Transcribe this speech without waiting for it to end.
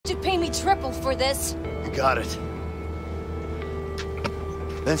to pay me triple for this. You got it.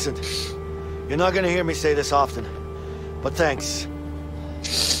 Vincent, you're not gonna hear me say this often, but thanks.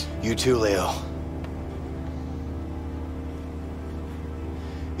 You too, Leo.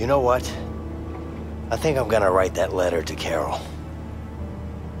 You know what? I think I'm gonna write that letter to Carol.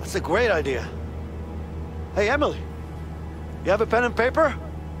 That's a great idea. Hey, Emily, you have a pen and paper?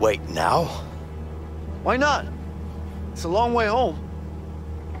 Wait, now? Why not? It's a long way home.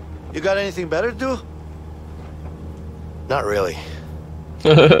 You got anything better to do? Not really.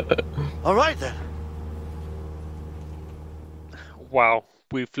 All right, then. Wow,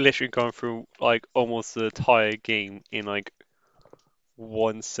 we've literally gone through like almost the entire game in like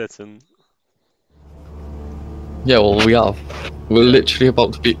one sitting. Yeah, well, we are. We're literally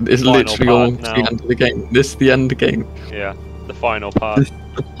about to be. It's Final literally part almost now. the end of the game. This is the end of the game. Yeah, the final part. This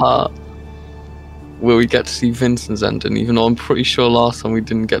is the part where we get to see Vincent's ending, even though I'm pretty sure last time we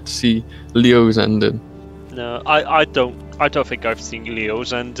didn't get to see Leo's ending. No, I don't think I've seen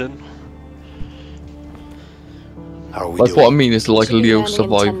Leo's ending. How are we That's doing? what I mean. It's like Should be Leo landing in 10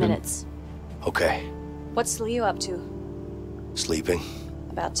 surviving. minutes. Okay. What's Leo up to? Sleeping?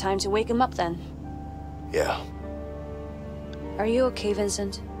 About time to wake him up then. Yeah. Are you okay,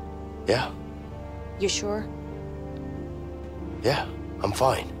 Vincent? Yeah. You sure? Yeah. I'm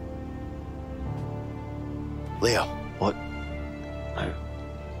fine. Leo. What?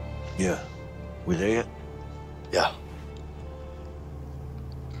 Yeah. We there yet? Yeah.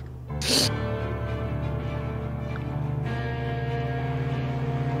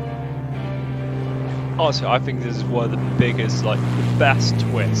 Honestly, I think this is one of the biggest, like, the best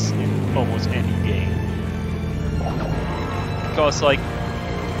twists in almost any game. Because, like,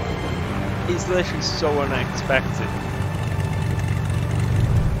 it's literally so unexpected.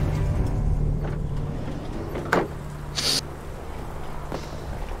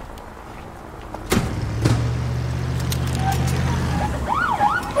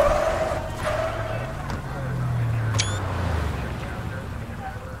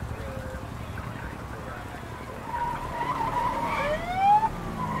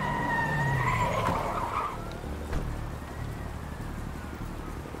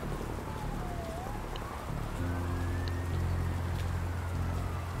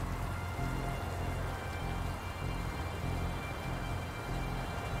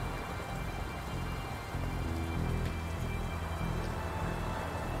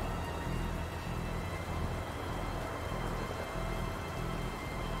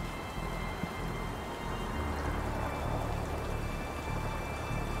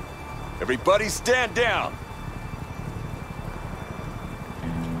 Everybody stand down!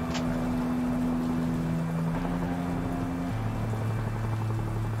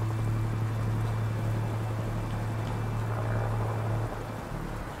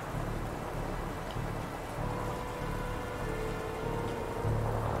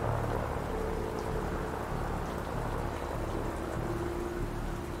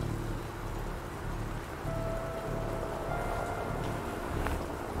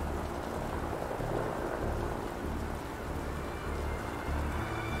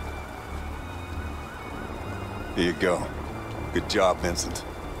 Here you go. Good job, Vincent.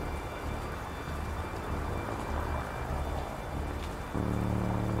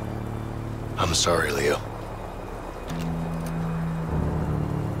 I'm sorry, Leo.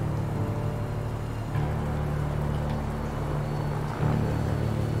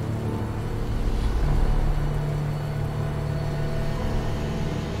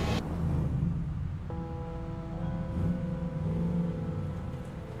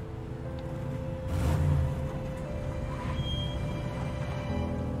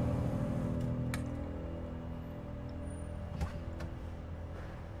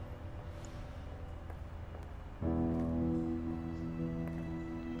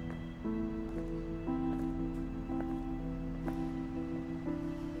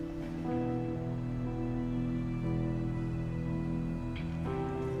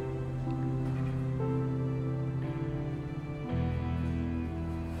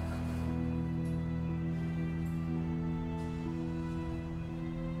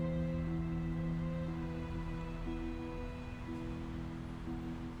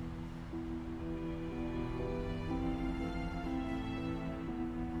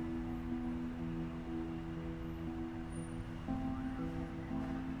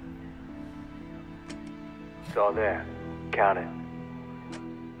 It's all there. Count it.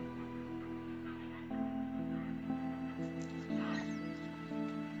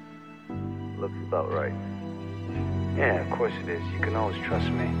 Looks about right. Yeah, of course it is. You can always trust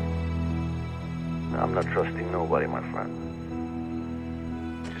me. I'm not trusting nobody, my friend.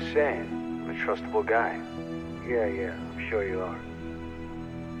 Just saying. I'm a trustable guy. Yeah, I'm sure you are.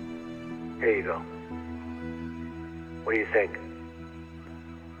 Here you go. What do you think?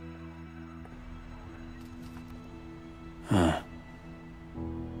 Huh.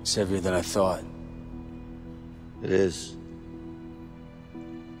 It's heavier than I thought. It is.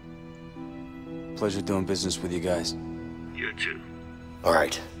 Pleasure doing business with you guys. You too. All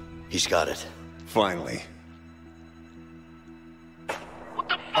right. He's got it. Finally. What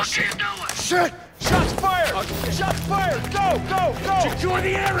the fuck are you doing? Shit! Shots fired! Shots fired! Go! Secure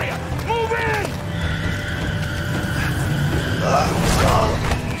the area! Move in!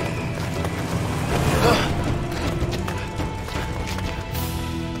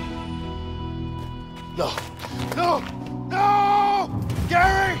 No!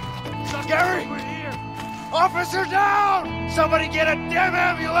 Gary! Gary! We're here. Officer down! Somebody get a damn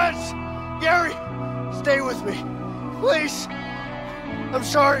ambulance! Gary, stay with me. Please. I'm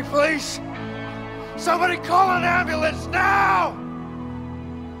sorry, please. Somebody call an ambulance now!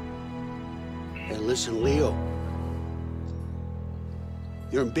 Hey, listen, Leo.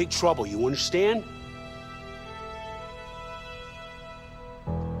 You're in big trouble, you understand?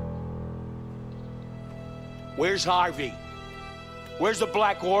 Where's Harvey? Where's the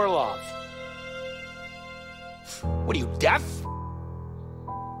Black Orlov? What are you, deaf?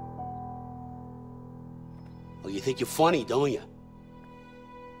 Well, you think you're funny, don't you?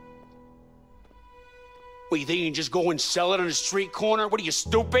 What, you think you can just go and sell it on a street corner? What are you,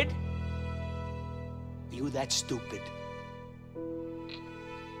 stupid? Are you that stupid?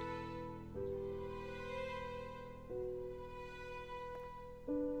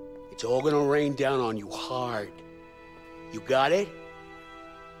 It's all gonna rain down on you hard. You got it?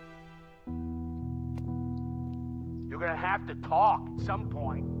 You're gonna have to talk at some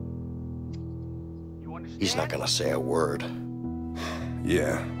point. You understand? He's not gonna say a word.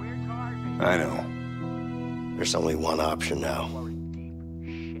 Yeah, I know. There's only one option now.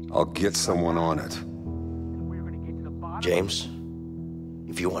 I'll get someone on it. James,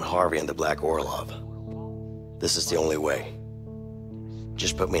 if you want Harvey and the Black Orlov, this is the only way.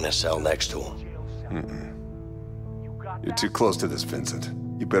 Just put me in a cell next to him. You're too close to this, Vincent.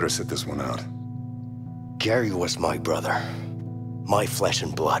 You better sit this one out. Gary was my brother. My flesh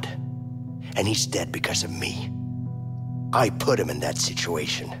and blood. And he's dead because of me. I put him in that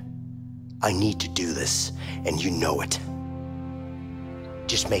situation. I need to do this, and you know it.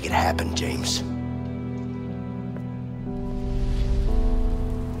 Just make it happen, James.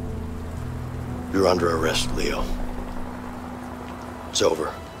 You're under arrest, Leo. It's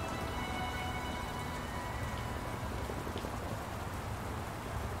over.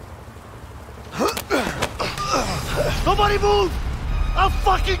 Nobody move! I'll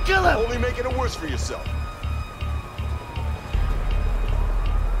fucking kill him! Only making it worse for yourself.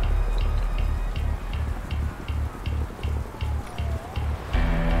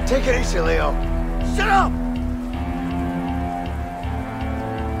 Take it easy, Leo. Shut up!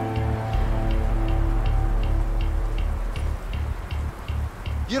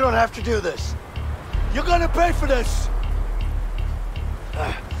 You don't have to do this. You're gonna pay for this!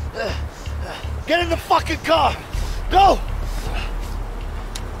 Get in the fucking car! Go!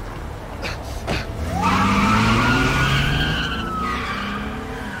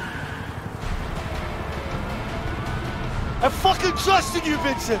 I fucking trusted you,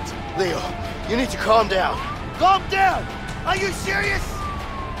 Vincent! Leo, you need to calm down. Calm down! Are you serious?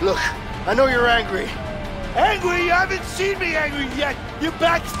 Look, I know you're angry. Angry? You haven't seen me angry yet, you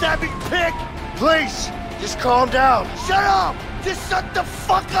backstabbing pig! Please, just calm down. Shut up! Just shut the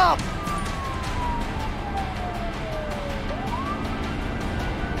fuck up!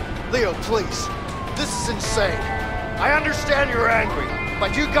 Leo, please. This is insane. I understand you're angry,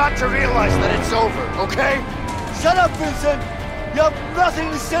 but you got to realize that it's over, okay? Shut up, Vincent! You have nothing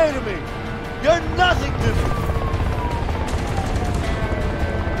to say to me! You're nothing to me!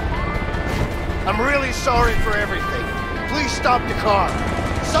 I'm really sorry for everything. Please stop the car.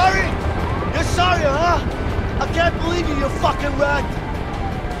 Sorry? You're sorry, huh? I can't believe you fucking rat!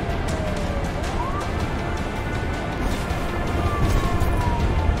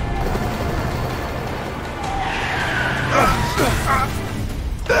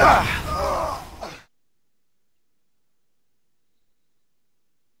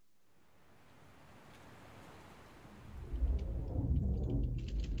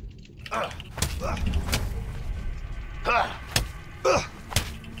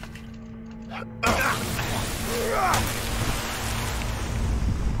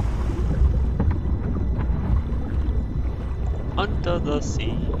 Under the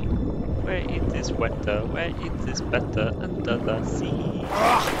sea, where it is wetter, where it is better, under the sea.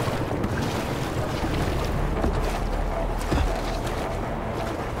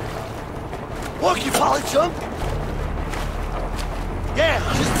 Look, you polychump! Yeah,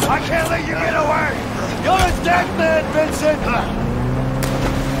 I can't let you get away! You're a dead man, Vincent!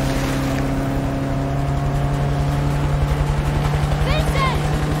 Vincent!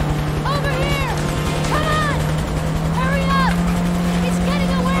 Over here! Come on! Hurry up! He's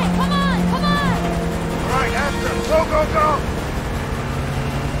getting away! Come on! Come on! All right, after him! Go, go, go!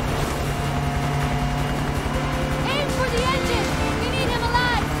 Aim for the engine! We need him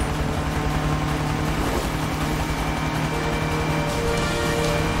alive!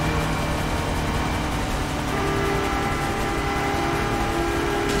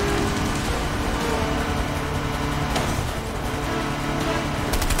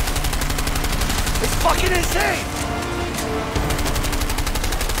 It's fucking insane!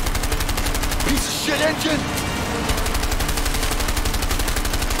 Piece of shit engine!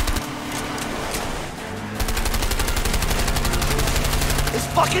 It's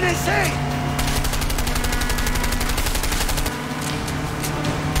fucking insane!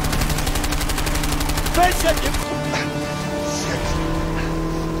 Vincent, you... Shit!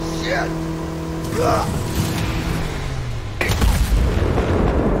 Shit! Ugh.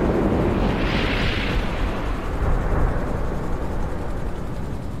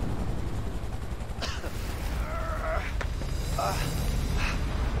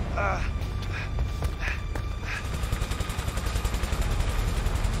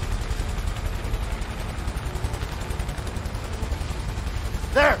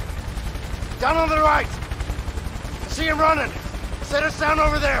 There! Down on the right! I see him running! Set us down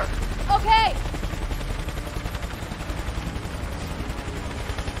over there! Okay!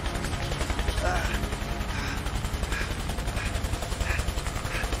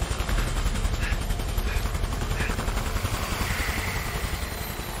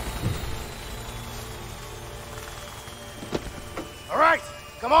 All right!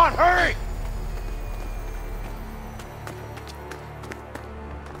 Come on, hurry!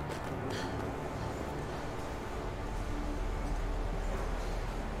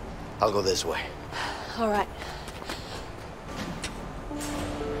 I'll go this way. All right.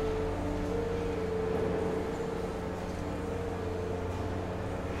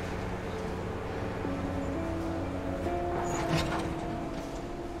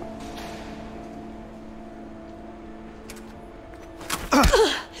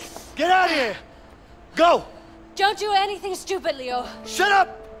 Get out of here! Go! Don't do anything stupid, Leo. Shut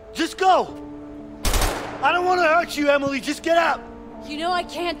up! Just go! I don't want to hurt you, Emily. Just get out! You know I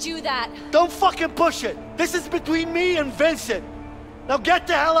can't do that. Don't fucking push it! This is between me and Vincent! Now get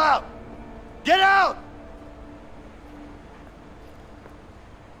the hell out! Get out!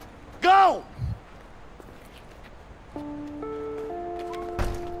 Go!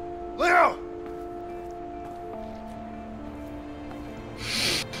 Leo!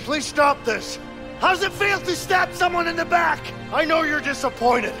 Please stop this! How's it feel to stab someone in the back? I know you're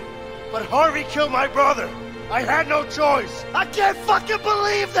disappointed, but Harvey killed my brother. I had no choice. I can't fucking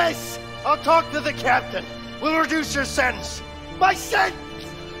believe this! I'll talk to the captain. We'll reduce your sentence. My sentence?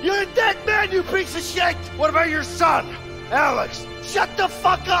 You're a dead man, you piece of shit! What about your son, Alex? Shut the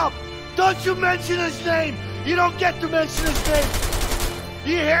fuck up! Don't you mention his name! You don't get to mention his name!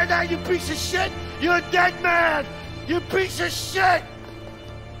 You hear that, you piece of shit? You're a dead man! You piece of shit!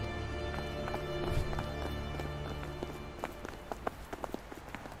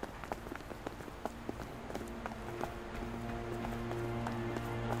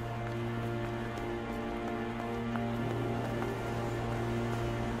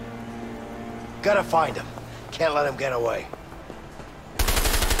 Gotta find him. Can't let him get away.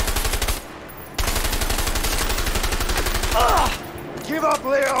 Ah! Give up,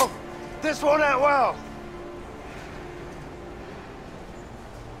 Leo! This won't end well!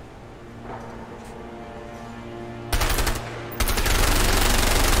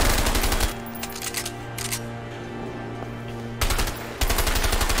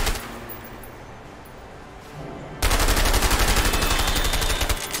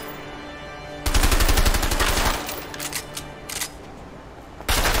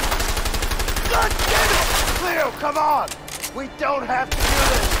 Come on! We don't have to do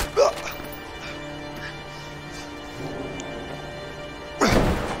this!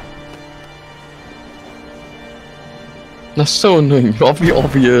 That's so annoying. You have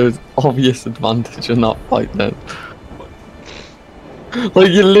the obvious advantage in that fight then.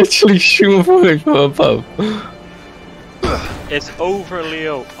 Like, you're literally shooting from above. It's over,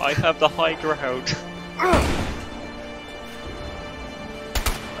 Leo. I have the high ground.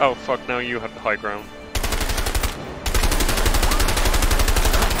 Oh fuck, now you have the high ground.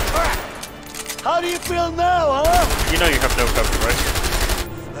 How do you feel now, huh? You know you have no cover, right?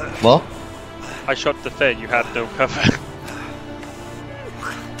 What? I shot the Fed, you had no cover.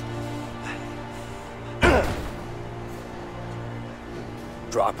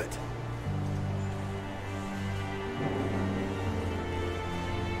 Drop it.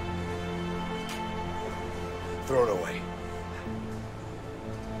 Throw it away.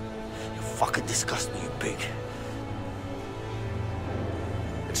 You fucking disgust me, you pig.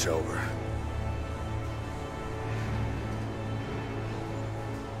 It's over.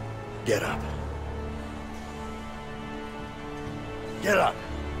 Get up. Get up.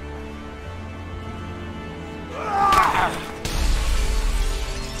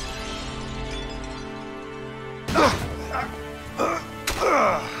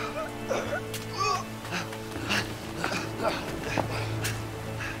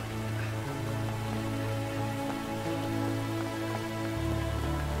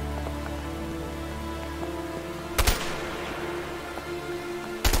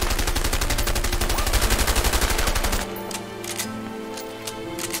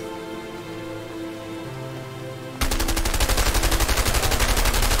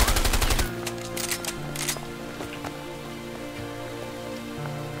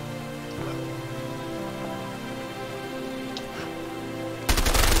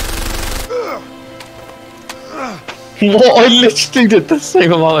 What? I literally did the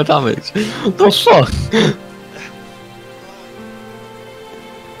same amount of damage. What the fuck?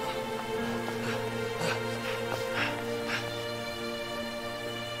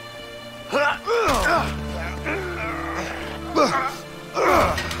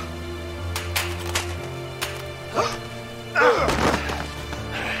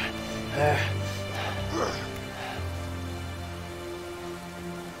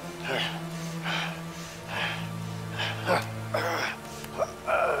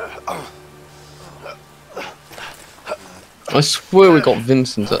 I swear we got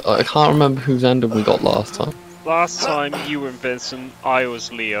Vincent. I can't remember whose ending we got last time. Last time you were Vincent, I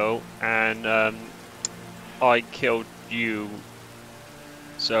was Leo, and I killed you.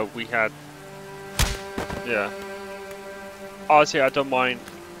 So we had, yeah. Honestly, I don't mind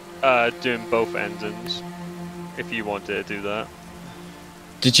doing both endings if you wanted to do that.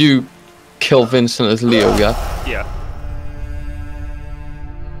 Did you kill Vincent as Leo? Yeah. Yeah.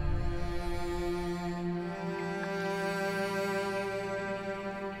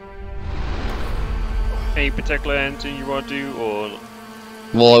 Any particular ending you want to do, or?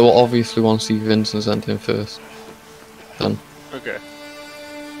 Well, I will obviously want to see Vincent's ending first. Then. Okay.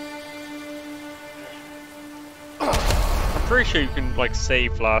 I'm pretty sure you can like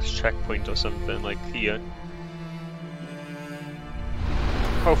save last checkpoint or something like here.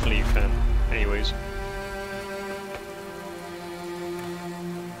 Hopefully you can. Anyways.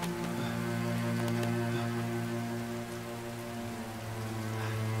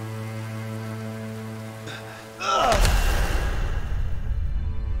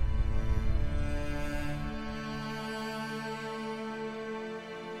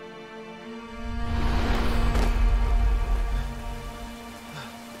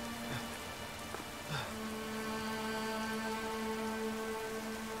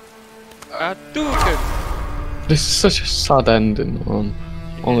 This is such a sad ending, man.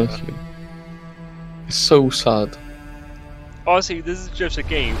 Honestly. It's so sad. Honestly, this is just a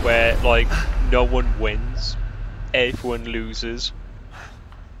game where, like, no one wins, everyone loses.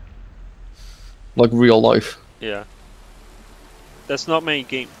 Like real life. Yeah. There's not many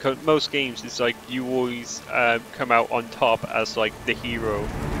games, most games it's like you always come out on top as, like, the hero.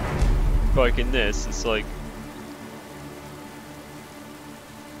 But like in this, it's like,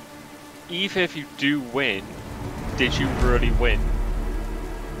 even if you do win, did you really win?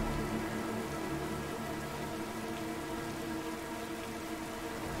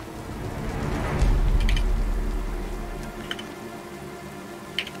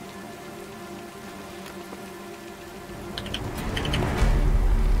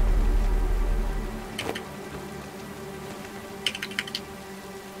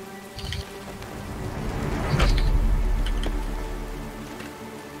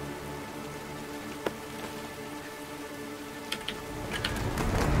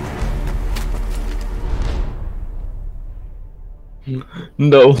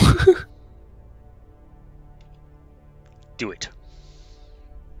 No. Do it.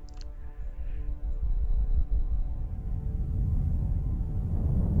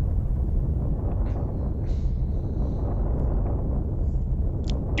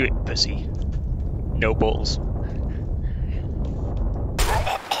 Do it, pussy. No balls.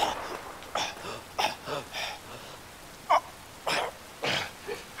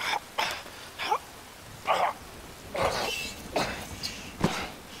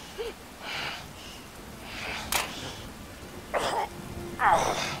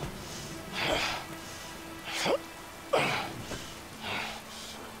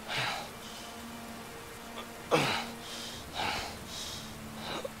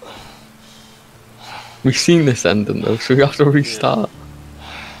 We've seen this ending though, so we have to restart.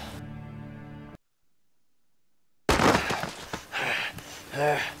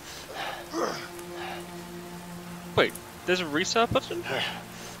 Wait, there's a restart button?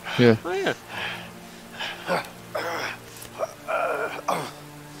 Yeah. Oh yeah.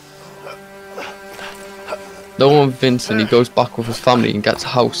 The one with Vincent, he goes back with his family and gets a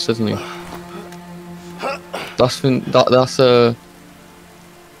house, doesn't he? That's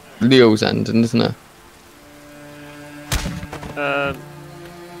Leo's ending, isn't it?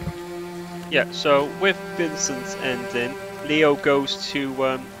 Yeah, so with Vincent's ending, Leo goes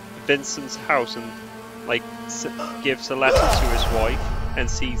to Vincent's house and like gives a letter to his wife and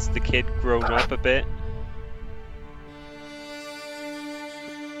sees the kid grown up a bit.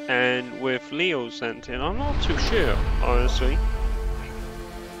 And with Leo's ending, I'm not too sure, honestly.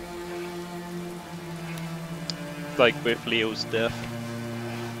 Like with Leo's death.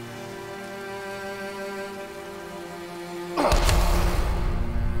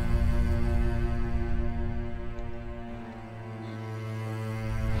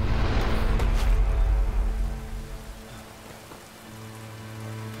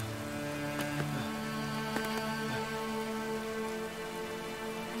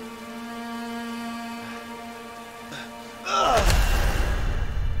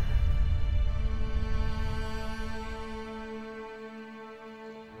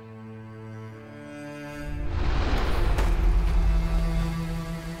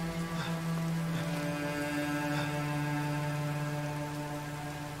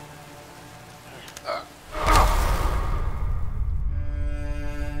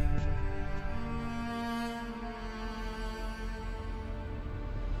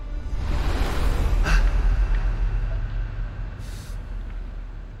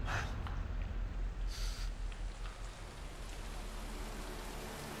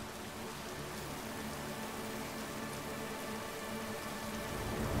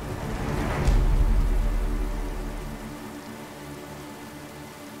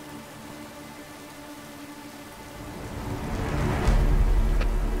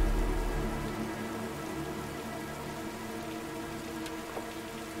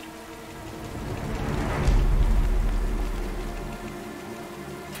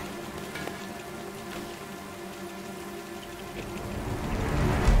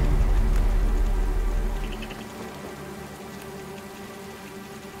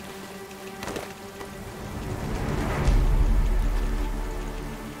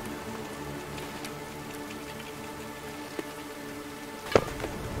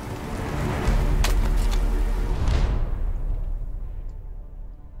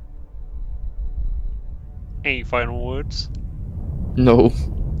 Any final words? No.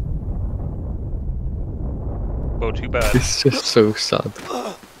 Well, too bad. It's just so sad.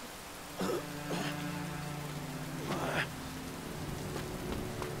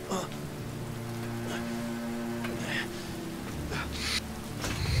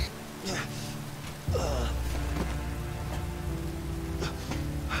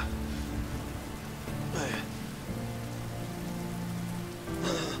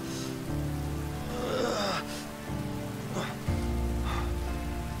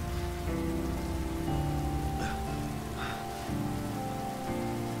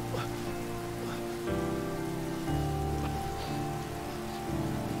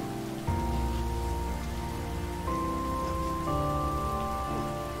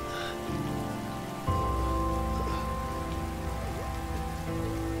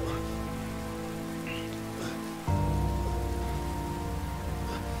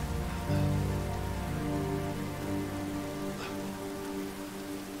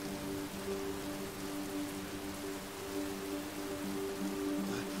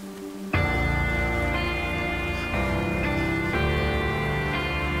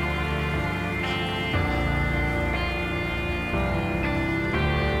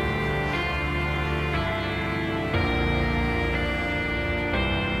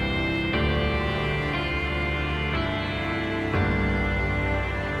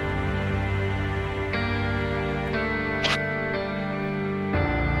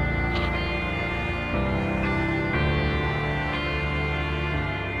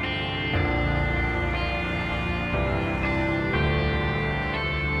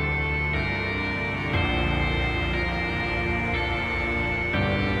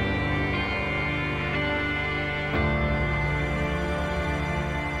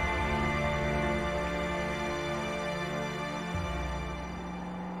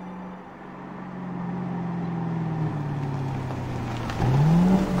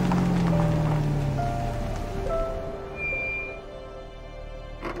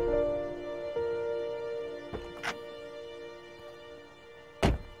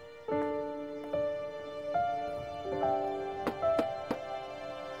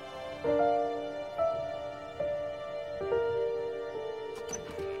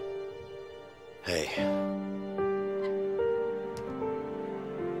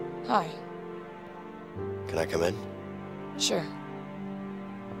 Hi. Can I come in? Sure.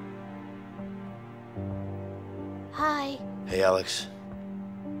 Hi. Hey, Alex.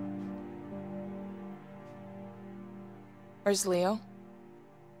 Where's Leo?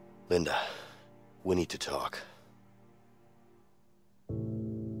 Linda, we need to talk.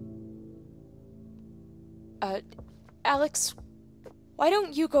 Alex, why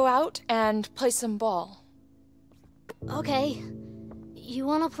don't you go out and play some ball? Okay. You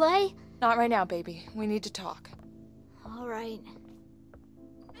wanna play? Not right now, baby. We need to talk. All right.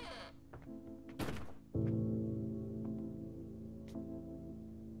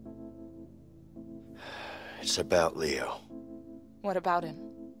 It's about Leo. What about him?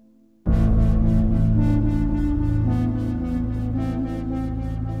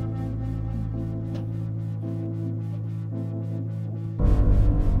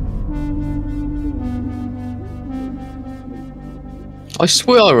 I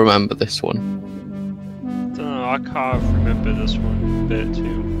swear I remember this one. Don't know, I can't remember this one a bit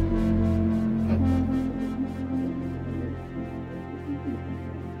too.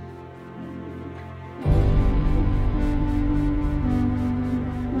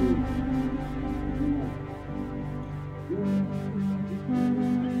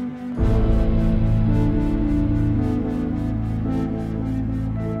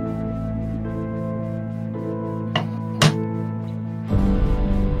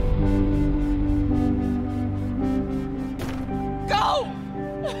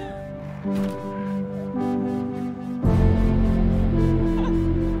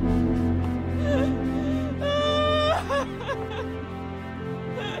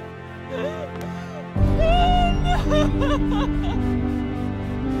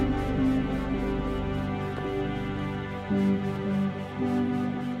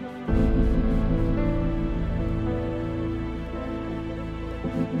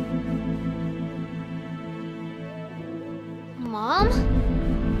 Mom?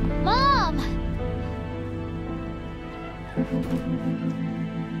 Mom!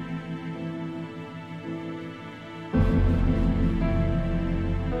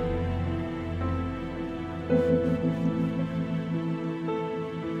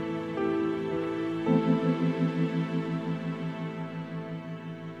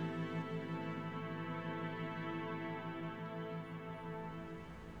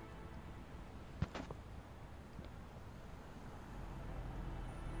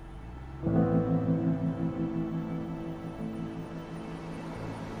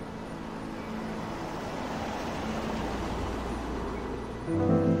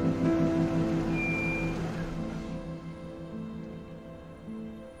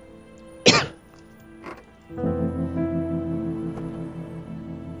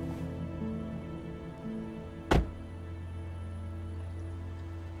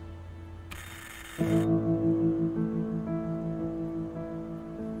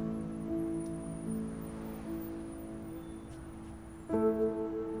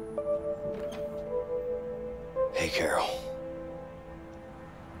 Hey, Carol.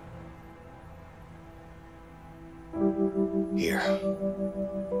 Here.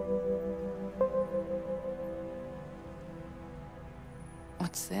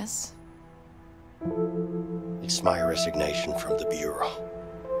 What's this? It's my resignation from the Bureau.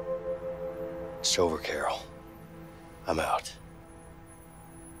 It's over, Carol. I'm out.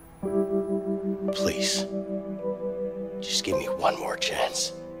 Please. Just give me one more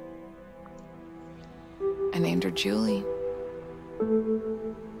chance. I named her Julie.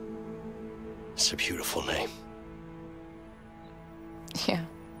 It's a beautiful name. Yeah.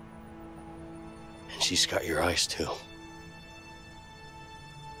 And she's got your eyes, too.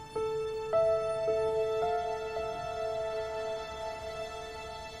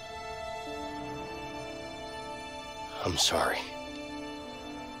 I'm sorry.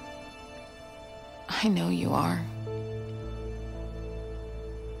 I know you are.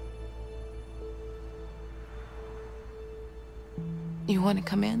 You want to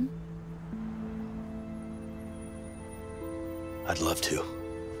come in? I'd love to.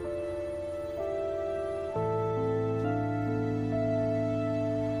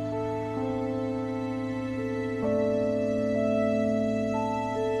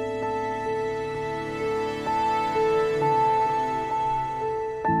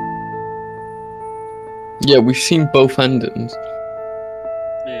 Yeah, we've seen both endings.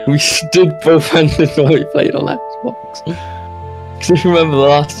 Yeah. We did both endings while we played on Xbox. Because if you remember the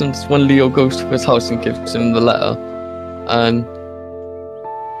last instance when Leo goes to his house and gives him the letter, and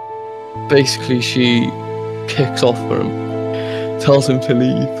basically she kicks off for him, tells him to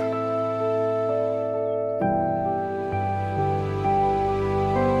leave.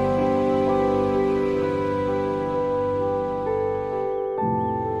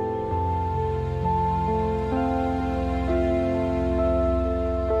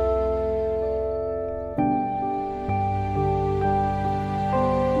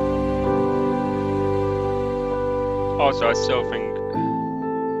 Also, I still think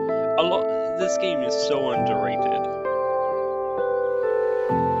a lot. This game is so underrated.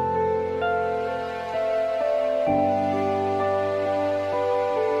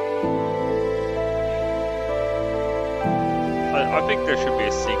 I think there should be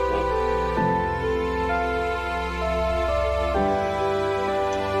a sequel.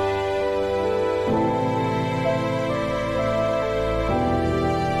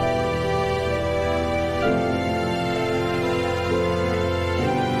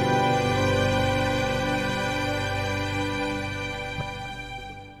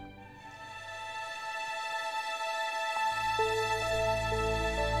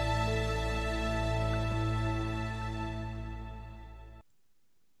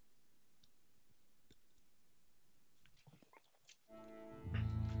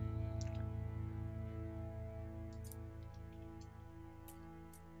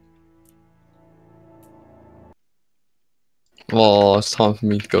 Oh, it's time for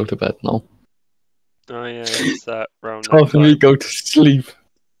me to go to bed now. Oh yeah, it's that round Time for me to night go to sleep.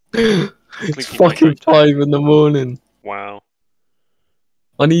 It's Sleepy fucking night time. 5 in the morning. Wow.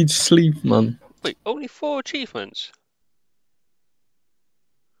 I need sleep, man. Wait, only 4 achievements?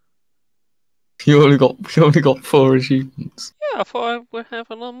 You only got 4 achievements. Yeah, I thought I would have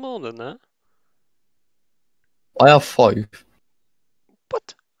a lot more than that. I have 5.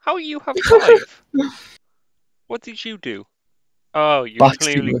 What? How you have 5? What did you do? Oh, you're Backseat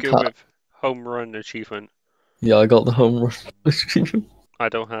clearly good mechanic. with home run achievement. Yeah, I got the home run achievement. I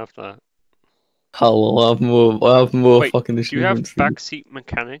don't have that. Hello, I have more Wait, fucking do you have achievements than you. backseat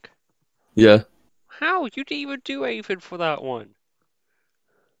mechanic? Yeah. How? You didn't even do anything for that one.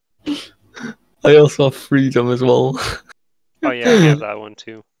 I also have freedom as well. Oh yeah, I have that one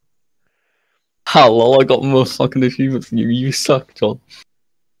too. Hello, I got more fucking achievements than you. You suck, John.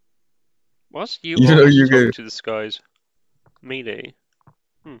 What? You You know always you talk go. to the skies. Melee.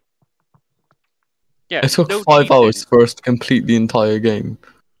 Yeah, It took no 5 cheating. hours for us to complete the entire game.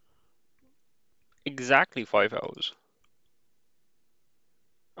 Exactly 5 hours.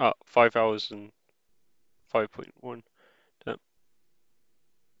 5 hours and 5.1. Damn.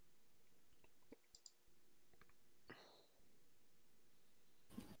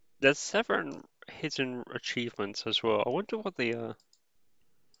 There's 7 hidden achievements as well. I wonder what they are.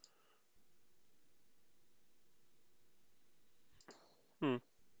 Hmm.